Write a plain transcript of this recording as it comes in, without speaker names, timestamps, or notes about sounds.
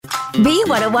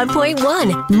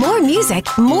B101.1. More music,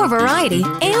 more variety,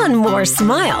 and more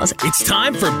smiles. It's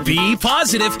time for Be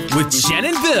Positive with Jen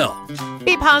and Bill.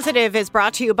 Be Positive is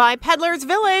brought to you by Peddler's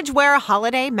Village, where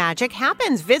holiday magic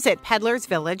happens. Visit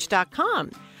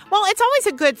peddlersvillage.com. Well, it's always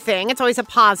a good thing. It's always a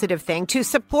positive thing to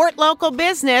support local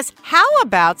business. How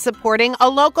about supporting a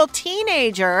local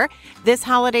teenager this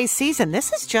holiday season?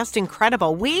 This is just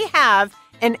incredible. We have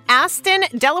an Aston,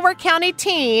 Delaware County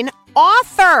teen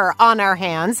author on our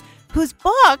hands whose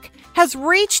book has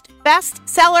reached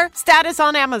bestseller status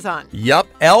on Amazon. Yup,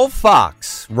 Elle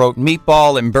Fox wrote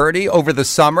Meatball and Birdie over the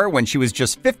summer when she was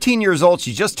just 15 years old.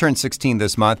 She just turned 16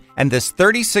 this month. And this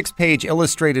 36-page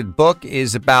illustrated book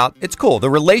is about, it's cool, the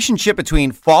relationship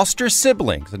between foster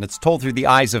siblings. And it's told through the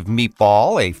eyes of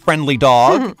Meatball, a friendly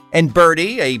dog, and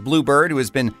Birdie, a bluebird who has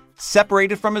been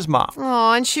separated from his mom.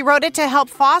 Oh, and she wrote it to help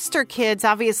foster kids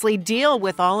obviously deal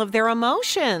with all of their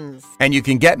emotions. And you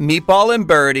can get Meatball and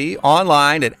Birdie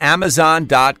online at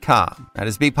Amazon.com. That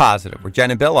is Be Positive. We're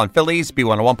Jen and Bill on Phillies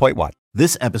B101.1.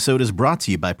 This episode is brought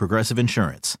to you by Progressive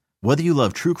Insurance. Whether you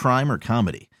love true crime or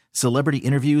comedy, celebrity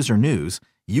interviews or news,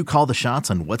 you call the shots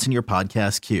on what's in your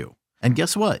podcast queue. And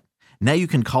guess what? Now you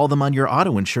can call them on your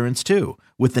auto insurance too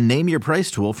with the Name Your Price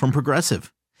tool from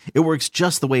Progressive. It works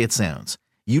just the way it sounds.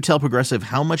 You tell Progressive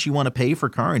how much you want to pay for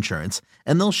car insurance,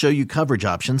 and they'll show you coverage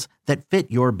options that fit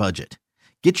your budget.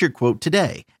 Get your quote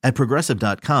today at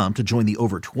Progressive.com to join the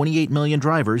over 28 million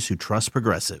drivers who trust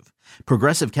Progressive.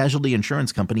 Progressive Casualty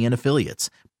Insurance Company and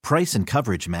Affiliates. Price and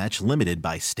coverage match limited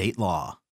by state law.